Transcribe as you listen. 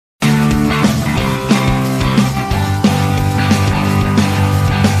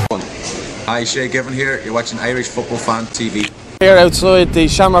Hi, Shay Given here. You're watching Irish Football Fan TV. Here outside the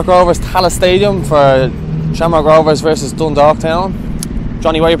Shamrock Rovers Tallaght Stadium for Shamrock Rovers versus Dundalk Town.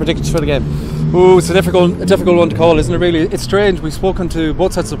 Johnny, what are your predictions for the game? Oh, it's a difficult one to call, isn't it? Really, it's strange. We've spoken to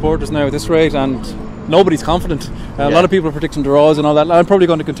both sets of supporters now at this rate, and nobody's confident. A lot of people are predicting draws and all that. I'm probably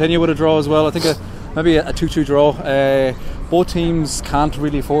going to continue with a draw as well. I think maybe a 2-2 draw. Both teams can't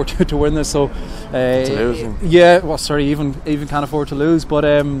really afford to win this, so to lose. Even can't afford to lose. But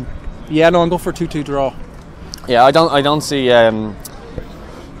I'm going for a 2-2 draw. Yeah, I don't see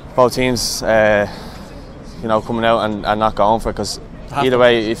both teams coming out and not going for it, because either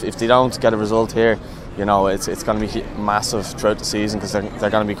way, if they don't get a result here, it's going to be massive throughout the season, because they're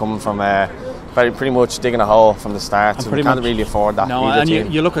going to be coming from pretty much digging a hole from the start, so we can't really afford that. No, and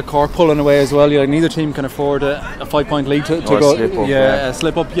you look at Cork pulling away as well. Neither team can afford a 5-point lead to go a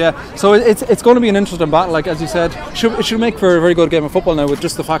slip up. Yeah, so it's going to be an interesting battle. Like as you said, it should make for a very good game of football now, with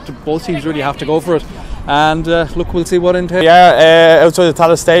just the fact that both teams really have to go for it. And look, we'll see what entails. Yeah, outside the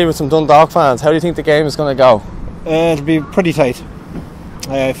Tallaght Stadium with some Dundalk fans. How do you think the game is going to go? It'll be pretty tight.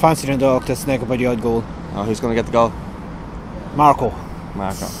 I fancy Dundalk to snake up by the odd goal. Oh, who's going to get the goal? Marco.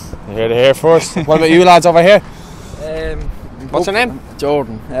 You heard it here first. What about you lads over here? What's your name?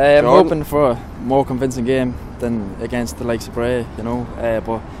 Jordan. I'm hoping for a more convincing game than against the likes of Bray, but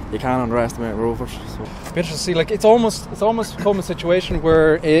you can't underestimate Rovers. So. It's interesting to see. Like it's almost become a situation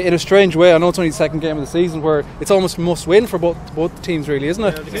where, in a strange way, I know it's only the second game of the season, where it's almost must win for both teams, really, isn't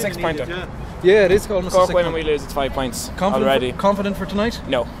it? It's a 6-pointer. Yeah, it is almost. Cork win and we lose, it's 5 points already. Confident for tonight?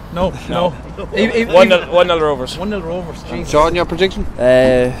 No. 1-0 Rovers. 1-0 Rovers. Jeez. Jordan, your prediction?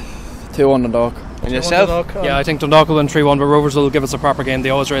 2-1 Dundalk. And yourself? Yeah, I think Dundalk will win 3-1, but Rovers will give us a proper game. They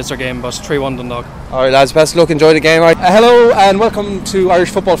always raise their game, but 3-1 Dundalk. Alright lads, best of luck, enjoy the game. Hello and welcome to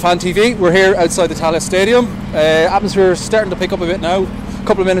Irish Football Fan TV. We're here outside the Tallaght Stadium. Atmosphere is starting to pick up a bit now. A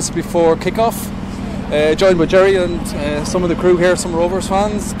couple of minutes before kick-off. Joined by Jerry and some of the crew here, some Rovers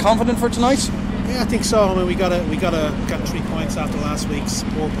fans. Confident for tonight? Yeah, I think so. I mean, we got 3 points after last week's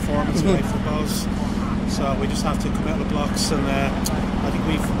poor performance away from Bows. So we just have to come out with blocks, and I think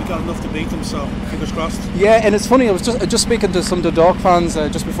we got enough to beat them. So fingers crossed. Yeah, and it's funny. I was just speaking to some of the Dundalk fans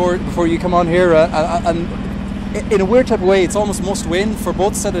just before you come on here, and in a weird type of way, it's almost must win for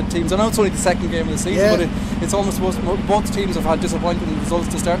both set of teams. I know it's only the second game of the season, but it's almost both teams have had disappointing results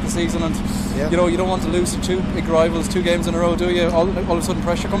to start the season, and you don't want to lose to two big rivals 2 games in a row, do you? All of a sudden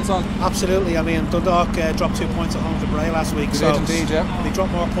pressure comes on. Absolutely. I mean, Dundalk dropped 2 points at home to Bray last week, so indeed, they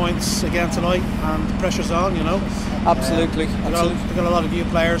dropped more points again tonight, and the pressure's on. Absolutely. They got a lot of new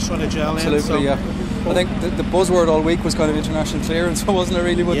players trying to gel in. Absolutely, yeah. I think the buzzword all week was kind of international clearance, wasn't it,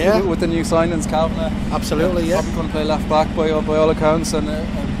 really, with the new signings? Calvin, absolutely, probably going to play left back by all accounts, and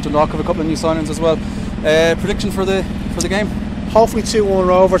Dundalk have a couple of new signings as well. Prediction for the game? Hopefully 2-1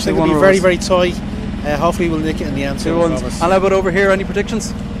 Rovers. I think it'll be very, very tight. Hopefully we'll nick it in the end. 2-1. And how about over here? Any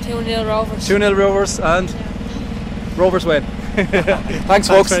predictions? 2-0 Rovers. 2-0 Rovers, and Rovers win. Thanks,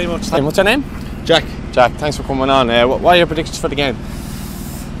 folks. Very much. What's your name? Jack. Jack, thanks for coming on. What are your predictions for the game?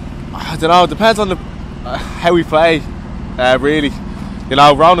 I don't know, it depends on how we play, really.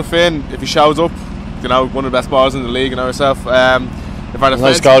 Ronan Finn, if he shows up, one of the best ballers in the league, yourself.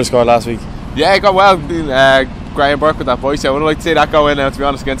 Nice goal he scored last week. Yeah, he got well. Graham Burke with that voice. I would like to see that go in now, to be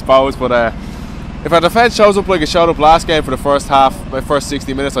honest, against Bows. But if our defence shows up like it showed up last game for the first half, my first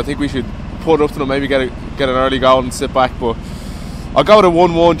 60 minutes, I think we should put it up to them, maybe get an early goal and sit back. But I'll go with a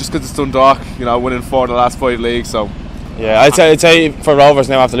 1-1 just because it's Dundalk, winning 4 in the last 5 leagues. So yeah, I'd say for Rovers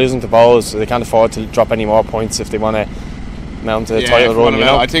now, after losing to Bows, they can't afford to drop any more points if they want to mount a title run.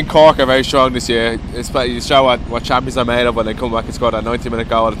 I think Cork are very strong this year. You show what champions are made of when they come back and score that 90-minute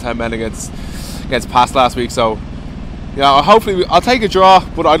goal at 10 men against Past last week. So hopefully I'll take a draw,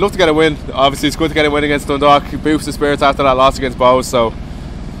 but I'd love to get a win. Obviously it's good to get a win against Dundalk, boost the spirits after that loss against Bows. So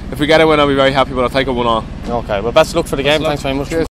if we get a win, I'll be very happy, but I'll take a 1-1. Okay, well, best of luck for the game. Thanks very much. Cheers.